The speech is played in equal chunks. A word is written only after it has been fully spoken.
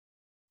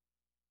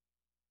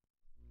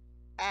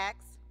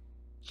Acts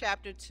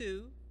chapter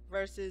 2,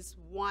 verses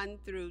 1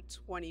 through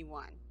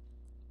 21.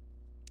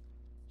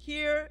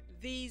 Hear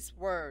these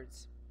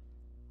words.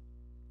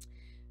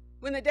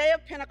 When the day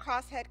of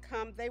Pentecost had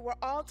come, they were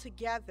all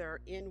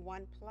together in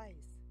one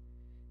place.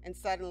 And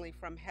suddenly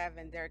from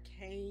heaven there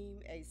came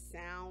a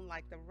sound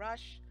like the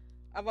rush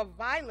of a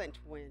violent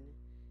wind,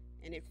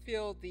 and it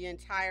filled the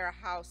entire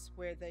house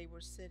where they were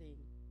sitting.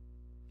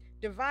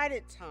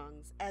 Divided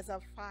tongues as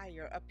of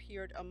fire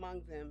appeared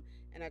among them,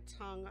 and a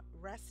tongue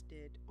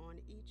rested on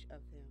each of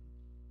them.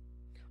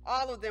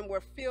 All of them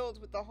were filled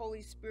with the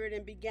Holy Spirit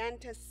and began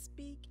to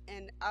speak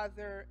in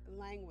other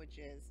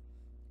languages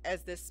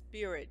as the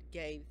Spirit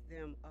gave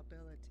them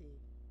ability.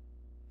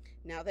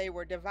 Now they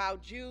were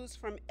devout Jews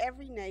from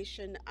every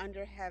nation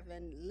under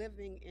heaven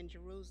living in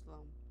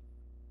Jerusalem.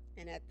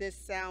 And at this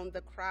sound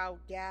the crowd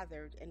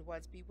gathered and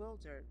was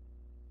bewildered,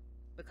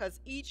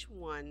 because each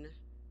one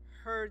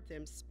heard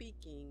them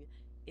speaking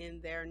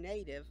in their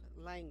native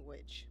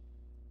language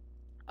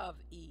of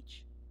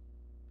each.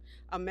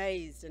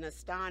 Amazed and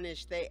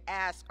astonished, they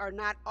asked, "Are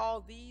not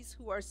all these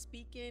who are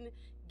speaking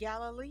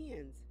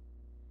Galileans?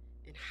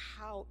 And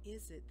how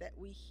is it that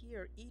we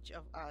hear each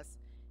of us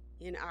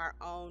in our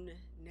own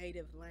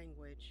native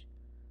language?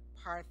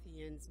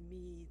 Parthians,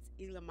 Medes,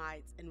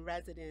 Elamites, and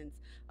residents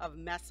of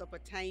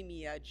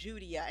Mesopotamia,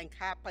 Judea and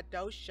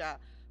Cappadocia,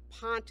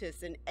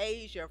 Pontus and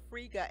Asia,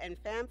 Phrygia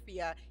and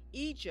Pamphylia,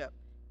 Egypt,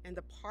 and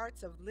the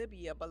parts of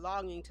Libya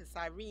belonging to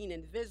Cyrene,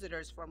 and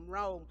visitors from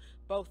Rome,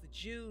 both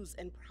Jews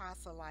and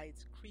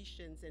proselytes,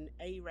 Cretians and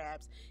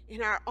Arabs.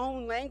 In our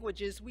own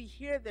languages, we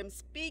hear them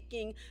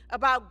speaking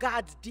about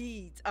God's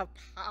deeds of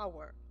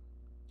power."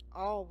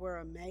 All were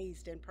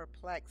amazed and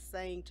perplexed,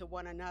 saying to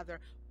one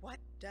another, "What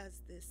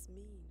does this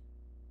mean?"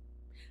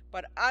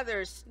 But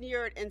others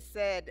sneered and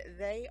said,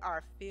 "They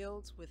are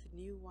filled with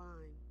new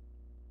wine."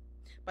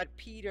 But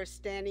Peter,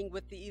 standing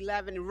with the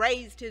 11,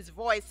 raised his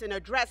voice and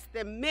addressed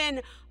them,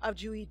 "Men of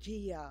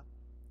Judea,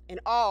 and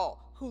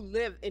all who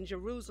live in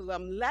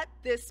Jerusalem, let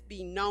this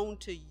be known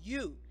to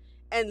you,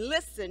 and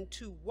listen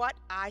to what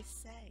I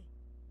say.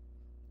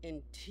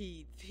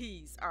 Indeed,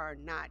 these are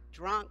not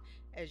drunk,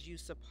 as you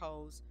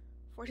suppose,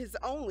 for it is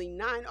only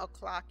 9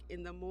 o'clock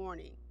in the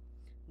morning.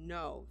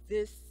 No,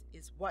 this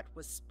is what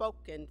was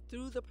spoken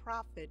through the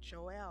prophet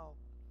Joel.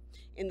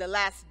 In the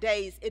last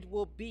days it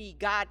will be,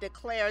 God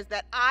declares,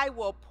 that I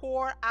will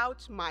pour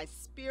out my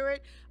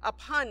Spirit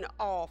upon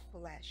all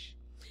flesh.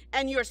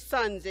 And your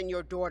sons and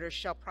your daughters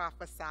shall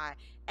prophesy,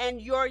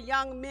 and your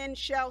young men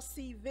shall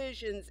see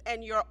visions,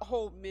 and your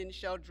old men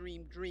shall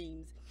dream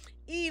dreams.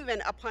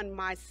 Even upon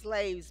my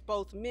slaves,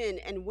 both men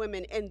and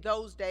women, in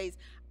those days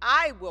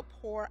I will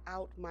pour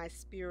out my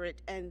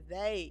Spirit, and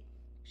they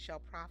shall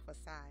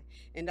prophesy.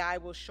 And I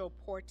will show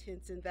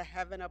portents in the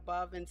heaven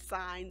above and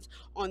signs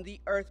on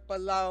the earth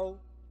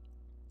below,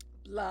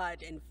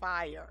 blood and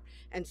fire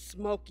and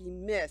smoky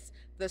mist.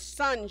 The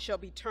sun shall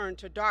be turned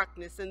to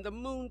darkness and the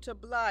moon to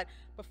blood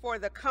before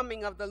the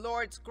coming of the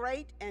Lord's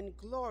great and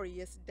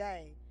glorious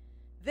day.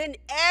 Then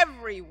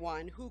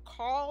everyone who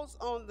calls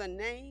on the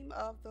name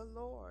of the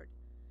Lord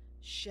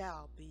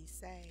shall be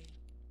saved."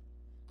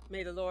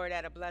 May the Lord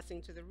add a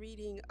blessing to the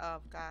reading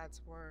of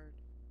God's word.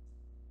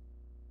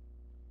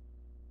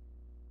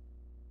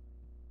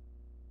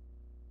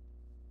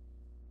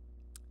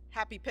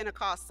 Happy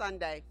Pentecost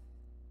Sunday.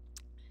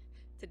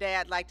 Today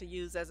I'd like to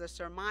use as a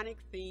sermonic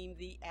theme,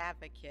 the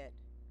advocate.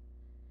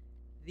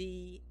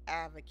 The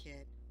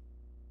advocate.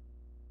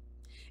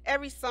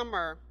 Every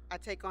summer I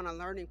take on a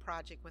learning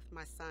project with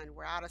my son.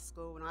 We're out of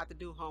school, we don't have to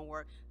do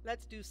homework.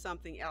 Let's do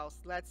something else.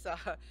 Let's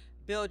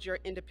build your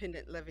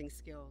independent living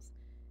skills.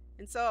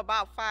 And so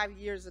about 5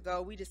 years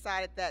ago, we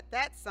decided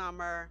that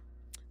summer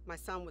my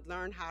son would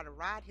learn how to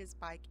ride his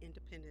bike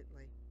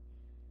independently.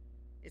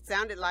 It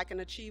sounded like an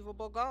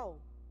achievable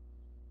goal.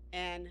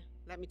 And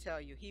let me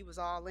tell you, he was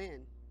all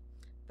in.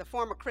 The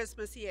former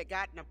Christmas, he had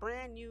gotten a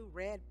brand new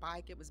red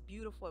bike. It was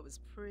beautiful, it was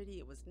pretty,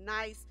 it was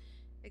nice,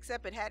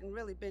 except it hadn't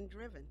really been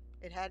driven.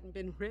 It hadn't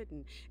been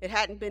ridden. It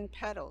hadn't been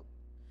pedaled.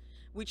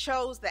 We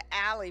chose the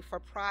alley for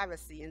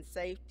privacy and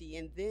safety,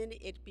 and then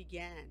it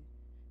began.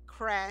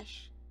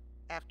 Crash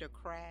after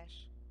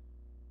crash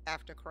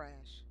after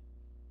crash.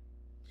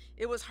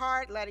 It was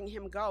hard letting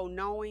him go,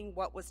 knowing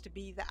what was to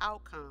be the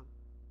outcome.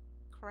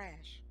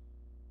 Crash.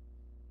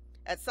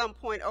 At some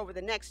point over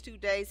the next 2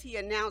 days, he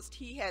announced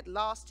he had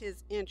lost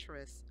his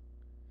interest.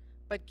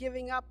 But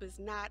giving up is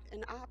not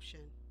an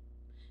option.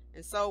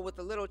 And so with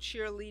a little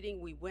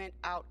cheerleading, we went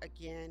out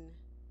again.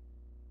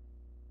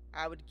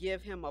 I would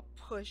give him a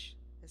push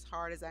as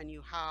hard as I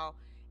knew how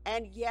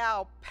and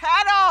yell,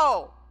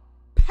 "Pedal!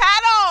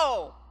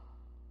 Pedal!"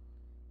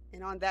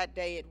 And on that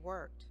day it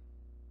worked.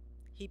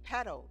 He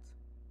pedaled,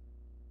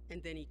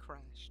 and then he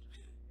crashed.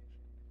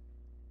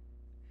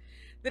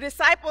 The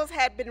disciples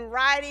had been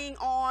riding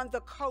on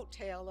the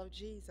coattail of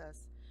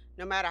Jesus.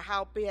 No matter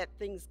how bad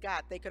things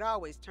got, they could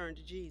always turn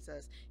to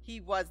Jesus. He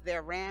was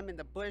their ram in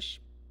the bush.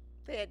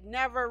 They had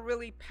never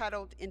really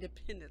pedaled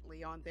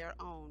independently on their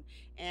own,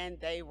 and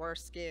they were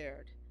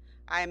scared.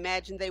 I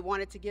imagine they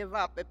wanted to give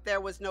up. If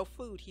there was no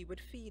food, he would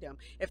feed them.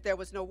 If there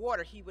was no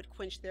water, he would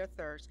quench their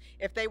thirst.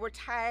 If they were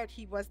tired,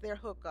 he was their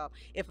hookup.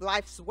 If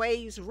life's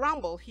waves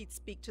rumble, he'd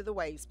speak to the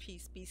waves,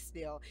 peace be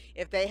still.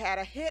 If they had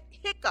a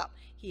hiccup,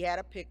 he had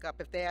a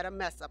pickup. If they had a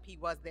mess up, he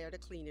was there to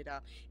clean it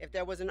up. If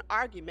there was an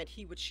argument,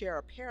 he would share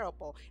a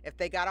parable. If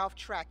they got off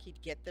track,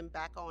 he'd get them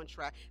back on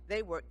track.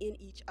 They were in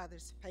each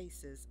other's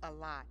faces a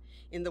lot.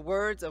 In the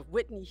words of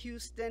Whitney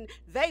Houston,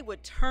 they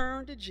would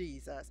turn to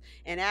Jesus.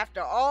 And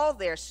after all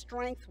their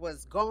strength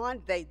was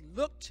gone, they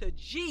looked to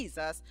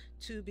Jesus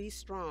to be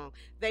strong.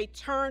 They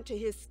turned to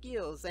his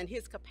skills and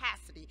his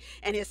capacity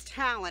and his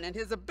talent and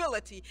his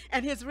ability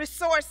and his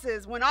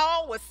resources. When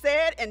all was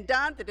said and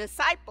done, the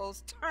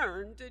disciples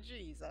turned to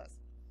Jesus.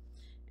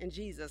 And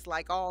Jesus,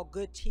 like all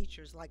good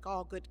teachers, like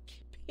all good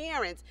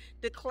parents,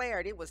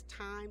 declared it was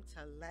time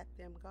to let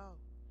them go.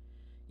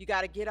 You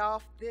got to get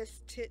off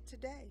this tit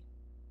today.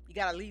 You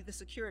got to leave the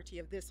security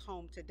of this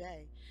home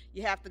today.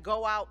 You have to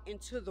go out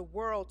into the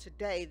world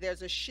today.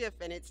 There's a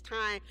shift, and it's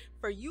time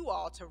for you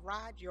all to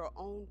ride your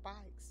own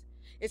bikes.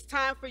 It's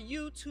time for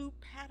you to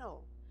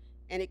pedal.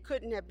 And it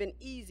couldn't have been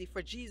easy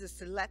for Jesus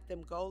to let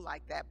them go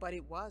like that, but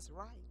it was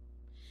right.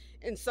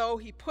 And so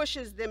he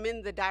pushes them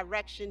in the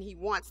direction he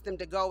wants them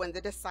to go, and the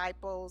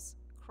disciples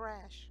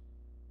crash.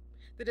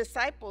 The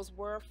disciples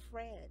were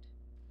afraid.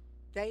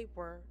 They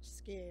were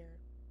scared.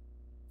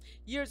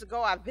 Years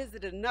ago, I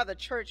visited another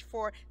church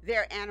for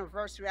their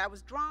anniversary. I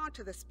was drawn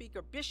to the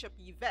speaker, Bishop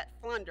Yvette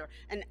Flunder,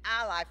 an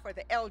ally for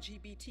the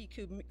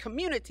LGBT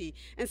community.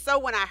 And so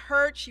when I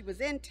heard she was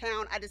in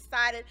town, I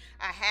decided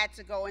I had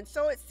to go. And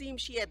so it seemed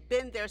she had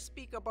been their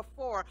speaker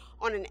before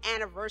on an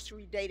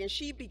anniversary date, and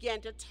she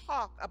began to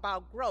talk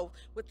about growth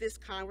with this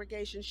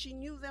congregation. She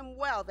knew them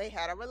well. They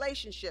had a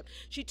relationship.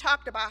 She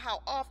talked about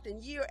how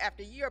often, year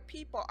after year,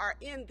 people are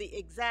in the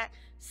exact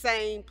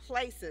same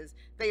places.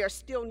 They are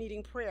still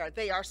needing prayer.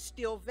 They are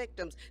still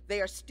victims.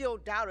 They are still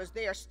doubters.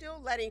 They are still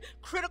letting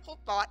critical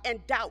thought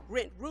and doubt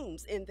rent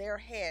rooms in their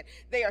head.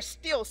 They are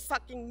still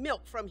sucking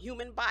milk from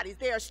human bodies.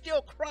 They are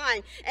still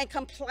crying and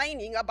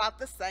complaining about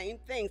the same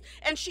things.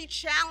 And she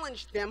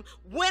challenged them,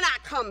 when I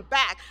come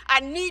back,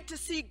 I need to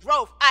see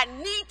growth. I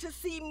need to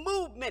see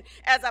movement.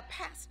 As a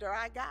pastor,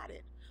 I got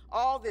it.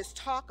 All this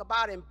talk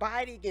about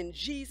abiding in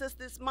Jesus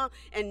this month,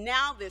 and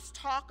now this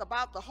talk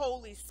about the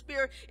Holy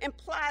Spirit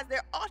implies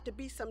there ought to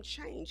be some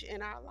change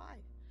in our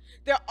life.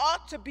 There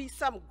ought to be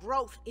some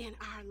growth in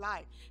our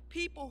life.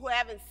 People who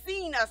haven't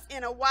seen us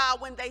in a while,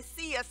 when they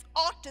see us,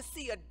 ought to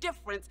see a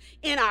difference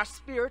in our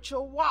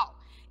spiritual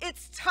walk.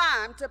 It's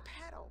time to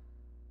pedal.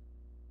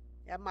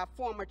 At my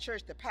former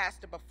church, the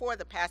pastor before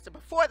the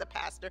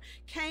pastor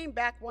came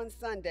back one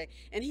Sunday,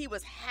 and he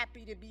was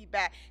happy to be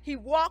back. He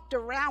walked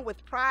around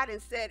with pride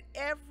and said,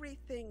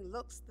 everything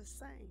looks the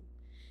same.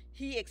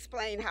 He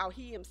explained how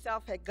he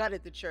himself had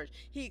gutted the church.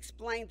 He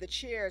explained the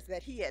chairs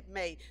that he had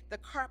made, the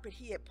carpet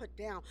he had put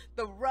down,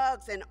 the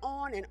rugs, and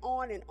on and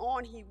on and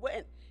on he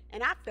went.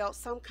 And I felt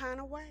some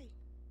kind of way.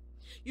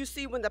 You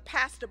see, when the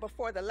pastor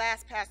before the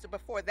last pastor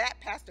before that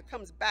pastor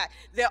comes back,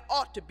 there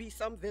ought to be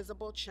some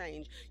visible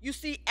change. You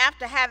see,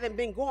 after having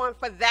been going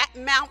for that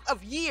amount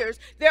of years,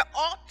 there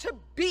ought to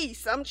be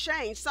some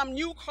change, some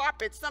new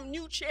carpets, some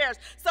new chairs,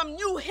 some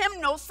new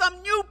hymnals,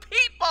 some new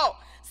people,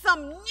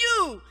 some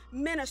new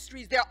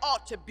ministries. There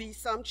ought to be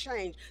some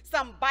change,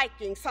 some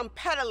biking, some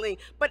pedaling,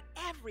 but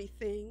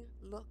everything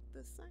looked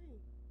the same.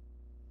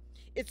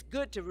 It's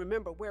good to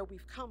remember where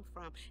we've come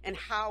from and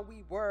how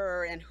we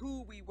were and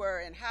who we were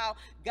and how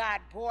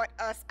God brought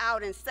us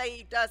out and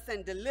saved us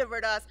and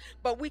delivered us,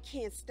 but we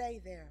can't stay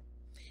there.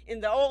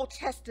 In the Old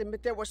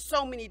Testament, there were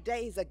so many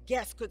days a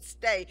guest could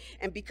stay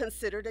and be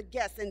considered a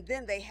guest, and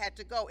then they had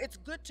to go. It's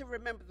good to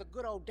remember the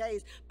good old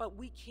days, but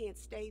we can't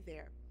stay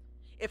there.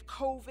 If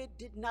COVID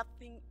did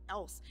nothing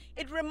else,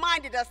 it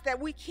reminded us that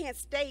we can't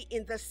stay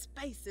in the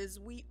spaces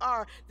we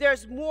are.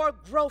 There's more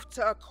growth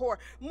to occur,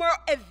 more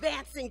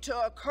advancing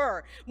to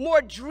occur,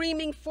 more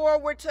dreaming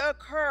forward to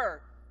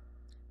occur,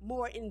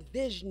 more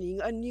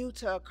envisioning anew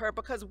to occur,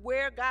 because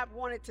where God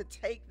wanted to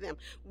take them,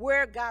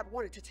 where God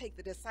wanted to take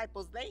the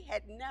disciples, they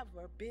had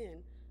never been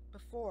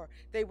before.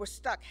 They were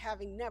stuck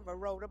having never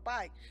rode a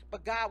bike,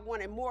 but God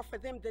wanted more for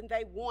them than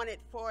they wanted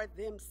for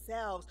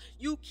themselves.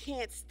 You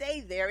can't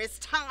stay there. It's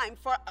time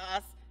for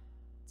us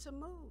to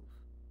move.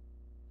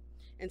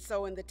 And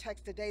so in the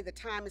text today, the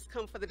time has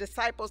come for the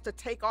disciples to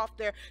take off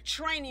their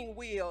training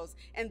wheels,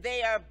 and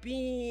they are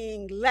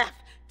being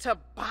left to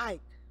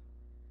bike.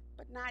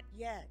 But not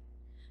yet.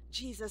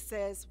 Jesus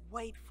says,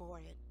 wait for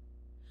it.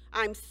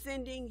 I'm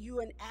sending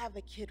you an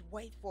advocate.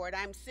 Wait for it.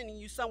 I'm sending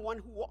you someone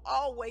who will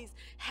always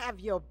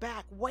have your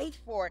back. Wait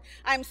for it.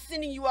 I'm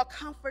sending you a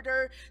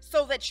comforter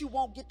so that you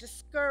won't get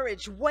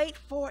discouraged. Wait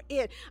for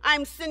it.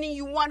 I'm sending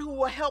you one who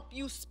will help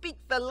you speak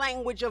the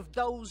language of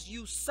those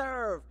you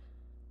serve.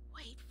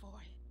 Wait for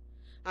it.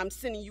 I'm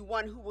sending you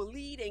one who will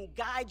lead and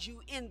guide you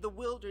in the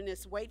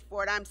wilderness. Wait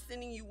for it. I'm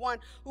sending you one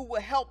who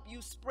will help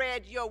you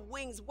spread your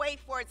wings.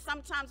 Wait for it.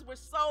 Sometimes we're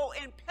so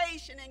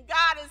impatient, and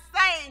God is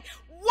saying,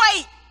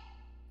 wait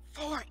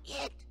for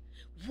it.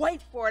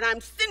 Wait for it.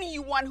 I'm sending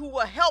you one who will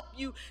help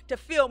you to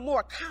feel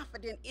more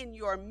confident in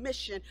your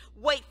mission.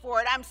 Wait for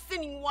it. I'm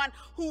sending one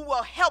who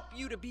will help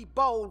you to be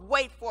bold.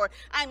 Wait for it.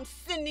 I'm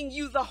sending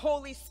you the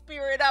Holy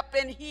Spirit up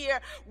in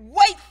here.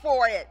 Wait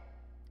for it.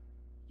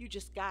 You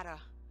just gotta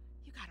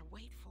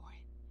wait for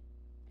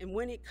it. And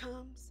when it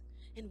comes,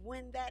 and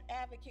when that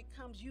advocate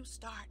comes, you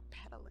start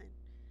pedaling.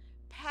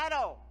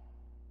 Pedal.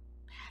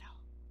 Pedal.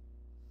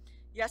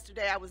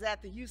 Yesterday I was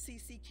at the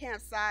UCC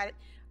campsite,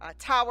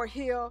 Tower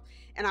Hill,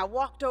 and I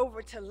walked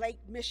over to Lake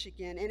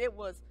Michigan, and it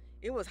was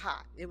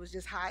hot. It was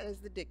just hot as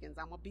the dickens.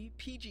 I'm gonna be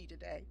PG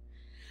today.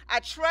 I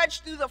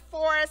trudged through the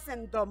forest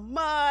and the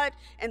mud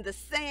and the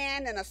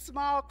sand and a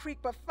small creek,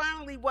 but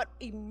finally what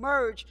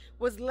emerged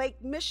was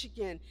Lake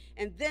Michigan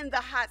and then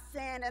the hot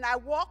sand, and I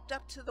walked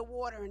up to the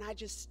water and I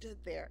just stood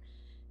there.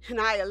 And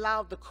I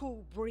allowed the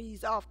cool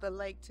breeze off the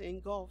lake to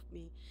engulf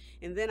me.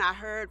 And then I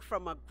heard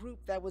from a group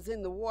that was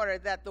in the water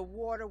that the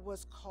water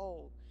was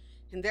cold.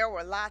 And there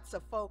were lots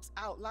of folks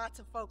out, lots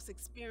of folks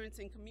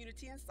experiencing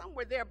community, and some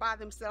were there by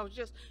themselves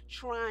just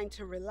trying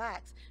to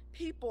relax.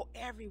 People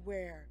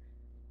everywhere.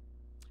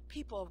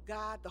 People of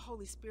God, the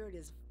Holy Spirit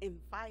is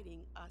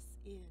inviting us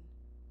in.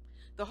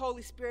 The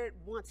Holy Spirit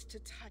wants to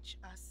touch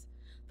us.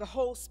 The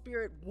Holy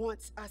Spirit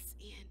wants us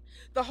in.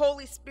 The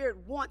Holy Spirit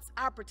wants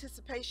our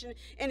participation,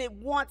 and it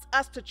wants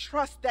us to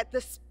trust that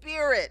the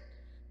Spirit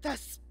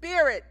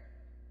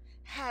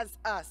has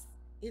us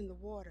in the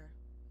water.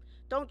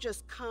 Don't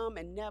just come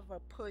and never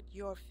put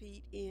your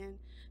feet in.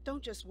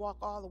 Don't just walk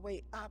all the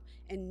way up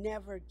and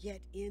never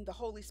get in. The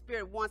Holy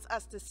Spirit wants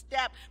us to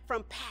step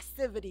from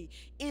passivity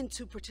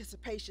into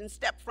participation,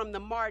 step from the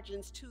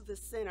margins to the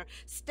center,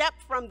 step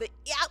from the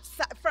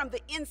outside, from the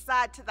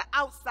inside to the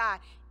outside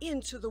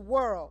into the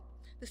world.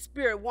 The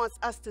Spirit wants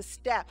us to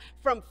step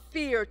from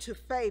fear to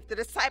faith. The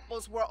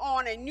disciples were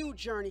on a new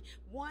journey,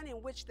 one in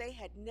which they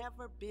had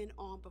never been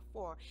on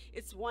before.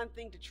 It's one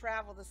thing to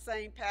travel the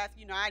same path.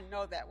 You know, I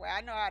know that way. I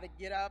know how to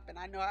get up, and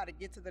I know how to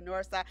get to the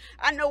north side.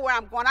 I know where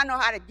I'm going. I know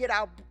how to get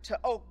out to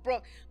Oak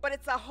Brook. But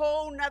it's a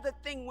whole nother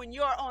thing when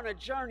you're on a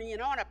journey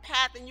and on a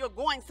path and you're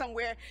going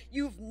somewhere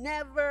you've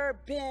never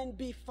been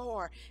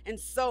before. And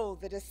so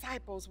the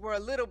disciples were a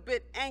little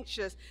bit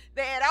anxious.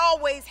 They had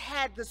always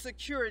had the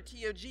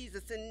security of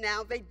Jesus, and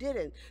now they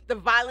didn't. The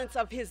violence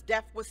of his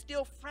death was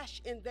still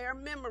fresh in their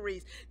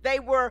memories. They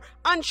were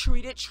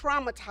untreated,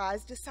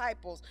 traumatized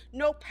disciples.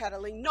 No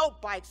pedaling, no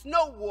bikes,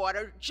 no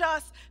water,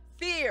 just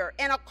fear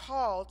and a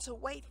call to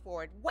wait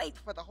for it. Wait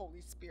for the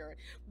Holy Spirit.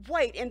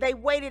 Wait. And they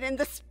waited, and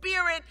the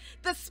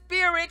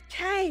Spirit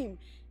came,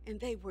 and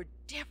they were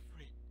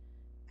different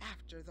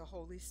after the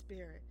Holy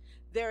Spirit.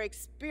 Their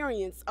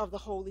experience of the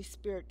Holy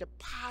Spirit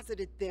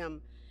deposited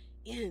them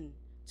into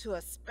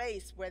a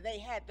space where they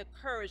had the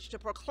courage to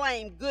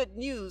proclaim good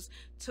news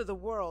to the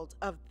world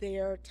of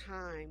their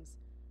times.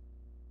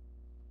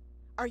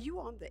 Are you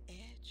on the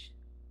edge?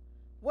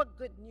 What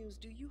good news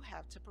do you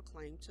have to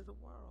proclaim to the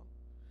world?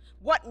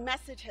 What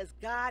message has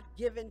God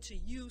given to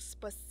you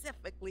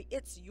specifically?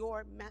 It's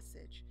your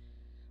message.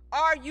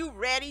 Are you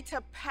ready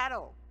to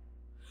pedal?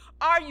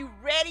 Are you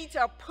ready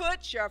to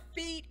put your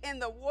feet in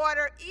the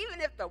water,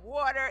 even if the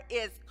water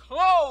is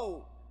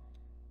cold?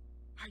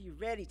 Are you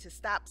ready to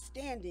stop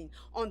standing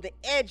on the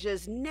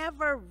edges,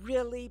 never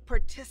really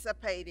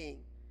participating?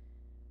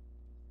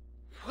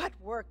 What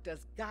work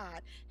does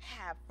God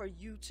have for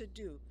you to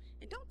do?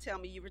 And don't tell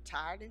me you're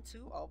retired and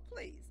too old,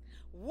 please.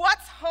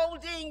 What's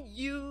holding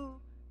you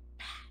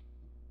back?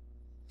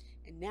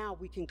 And now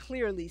we can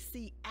clearly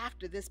see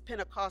after this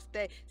Pentecost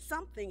day,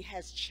 something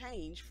has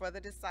changed for the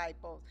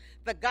disciples.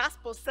 The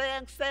gospel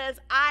says,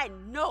 I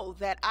know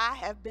that I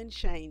have been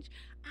changed.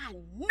 I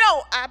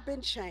know I've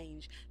been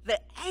changed. The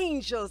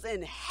angels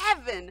in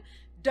heaven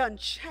done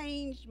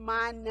changed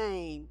my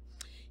name.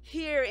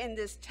 Here in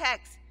this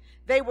text,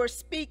 they were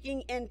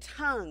speaking in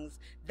tongues.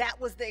 That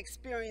was the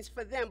experience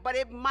for them. But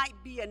it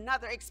might be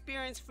another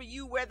experience for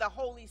you where the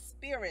Holy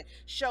Spirit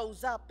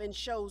shows up and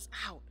shows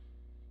out.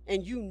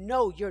 And you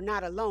know you're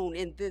not alone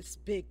in this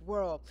big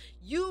world.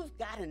 You've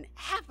got an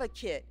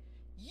advocate.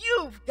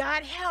 You've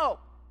got help.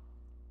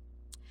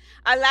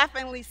 I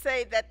laughingly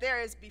say that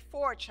there is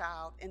before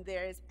child and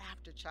there is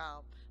after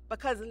child,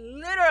 because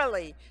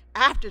literally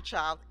after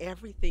child,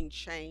 everything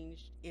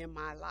changed in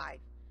my life.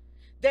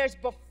 There's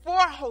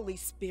before Holy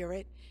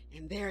Spirit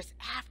and there's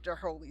after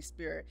Holy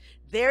Spirit.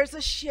 There's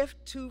a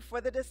shift too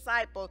for the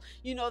disciples.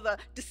 You know, the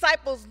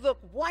disciples look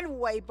one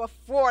way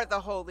before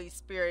the Holy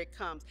Spirit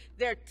comes.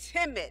 They're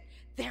timid,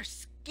 they're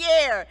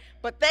scared,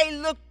 but they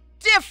look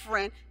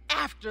different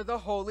after the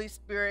Holy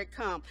Spirit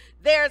comes.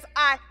 There's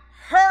I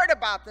heard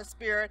about the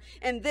Spirit,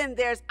 and then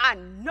there's I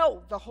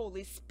know the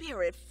Holy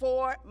Spirit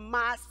for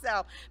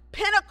myself.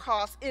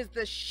 Pentecost is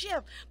the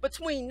shift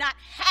between not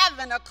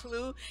having a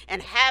clue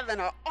and having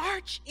an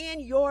arch in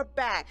your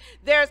back.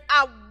 There's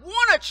I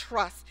want to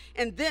trust,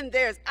 and then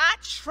there's I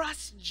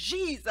trust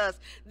Jesus.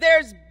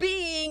 There's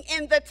being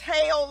in the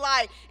tail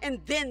light, and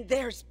then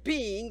there's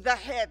being the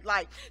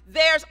headlight.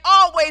 There's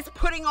always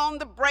putting on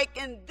the brake,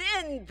 and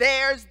then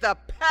there's the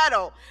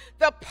pedal.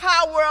 The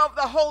power of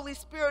the Holy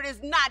Spirit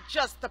is not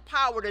just the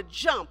power to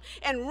jump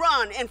and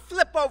run and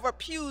flip over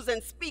pews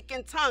and speak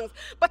in tongues,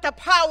 but the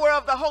power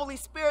of the Holy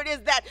Spirit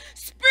is that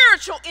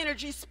spiritual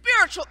energy,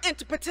 spiritual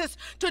impetus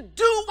to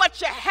do what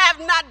you have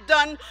not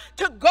done,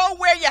 to go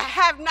where you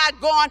have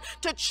not gone,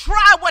 to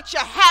try what you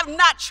have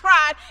not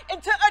tried,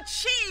 and to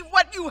achieve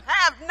what you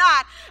have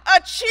not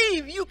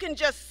achieved. You can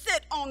just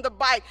sit on the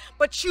bike,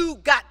 but you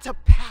got to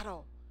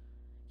pedal.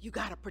 You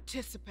got to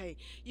participate.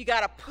 You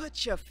got to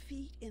put your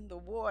feet in the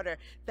water.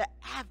 The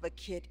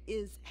advocate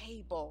is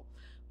able.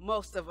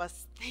 Most of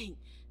us think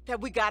that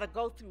we got to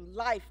go through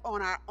life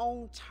on our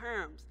own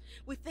terms.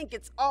 We think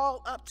it's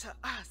all up to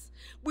us.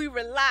 We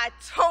rely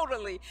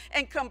totally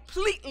and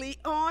completely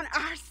on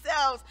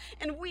ourselves,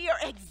 and we are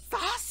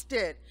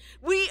exhausted.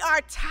 We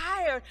are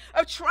tired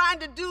of trying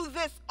to do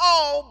this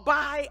all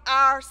by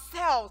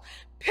ourselves.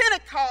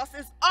 Pentecost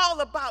is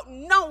all about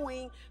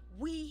knowing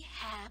we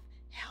have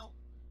help.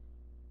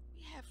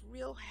 We have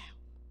real help.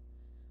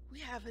 We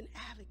have an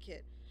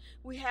advocate.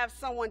 We have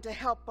someone to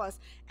help us.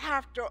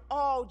 After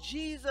all,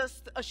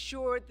 Jesus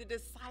assured the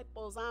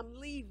disciples, I'm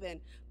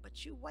leaving,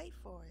 but you wait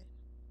for it.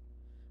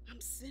 I'm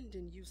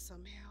sending you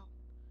some help.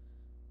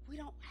 We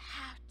don't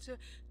have to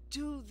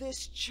do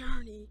this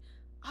journey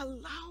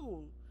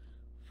alone.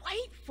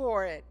 Wait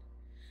for it.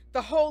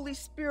 The Holy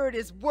Spirit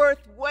is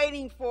worth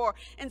waiting for,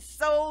 and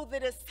so the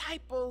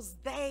disciples,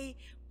 they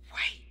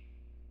wait.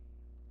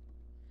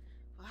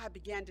 Well, I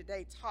began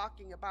today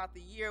talking about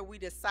the year we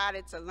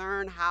decided to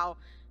learn how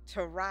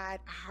to ride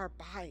our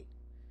bike.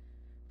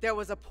 There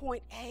was a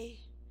point A,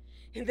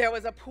 and there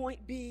was a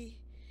point B,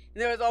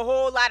 and there was a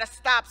whole lot of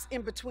stops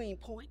in between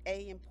point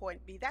A and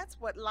point B. That's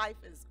what life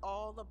is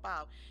all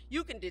about.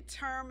 You can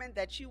determine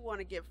that you want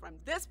to get from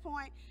this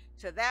point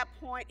to that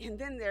point, and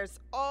then there's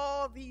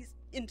all these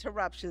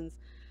interruptions.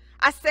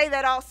 I say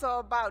that also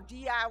about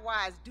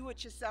DIYs,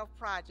 do-it-yourself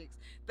projects.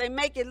 They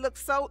make it look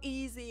so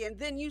easy, and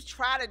then you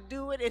try to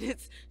do it, and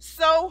it's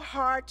so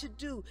hard to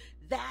do.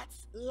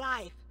 That's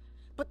life.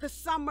 But the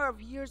summer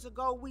of years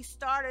ago, we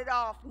started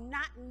off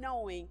not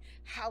knowing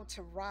how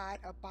to ride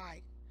a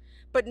bike.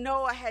 But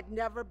Noah had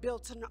never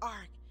built an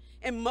ark,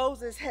 and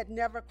Moses had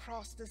never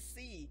crossed the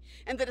sea,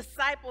 and the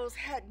disciples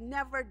had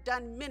never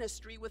done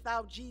ministry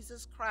without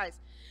Jesus Christ.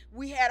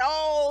 We had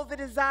all the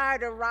desire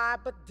to ride,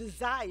 but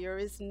desire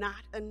is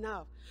not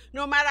enough.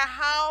 No matter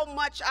how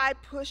much I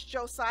pushed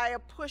Josiah,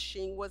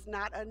 pushing was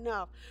not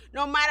enough.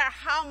 No matter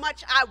how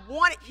much I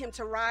wanted him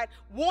to ride,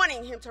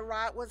 wanting him to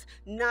ride was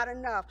not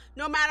enough.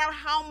 No matter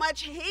how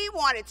much he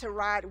wanted to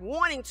ride,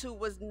 wanting to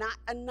was not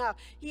enough.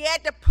 He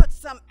had to put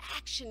some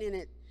action in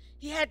it.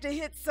 He had to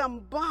hit some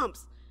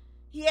bumps.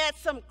 He had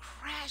some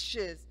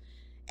crashes,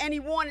 and he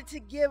wanted to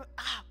give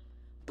up.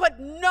 But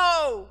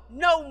no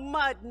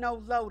mud, no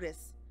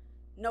lotus,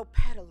 no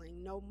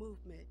pedaling, no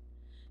movement,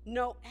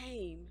 no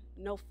aim,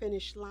 no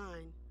finish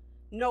line,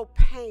 no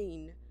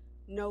pain,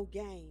 no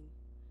gain,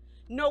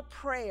 no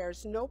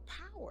prayers, no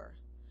power,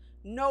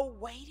 no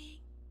waiting,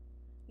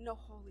 no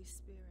Holy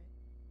Spirit.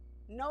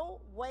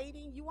 No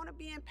waiting. You want to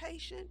be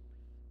impatient?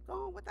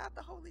 Go on without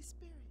the Holy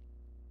Spirit.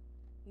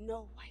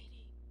 No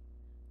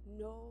waiting,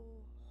 no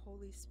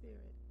Holy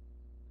Spirit,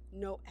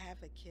 no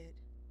advocate.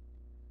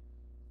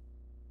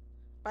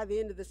 By the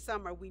end of the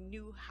summer, we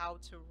knew how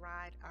to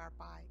ride our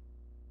bike,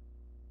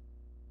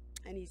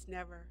 and he's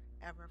never,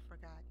 ever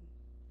forgotten.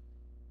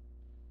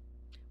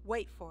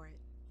 Wait for it.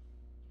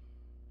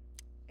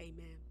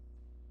 Amen.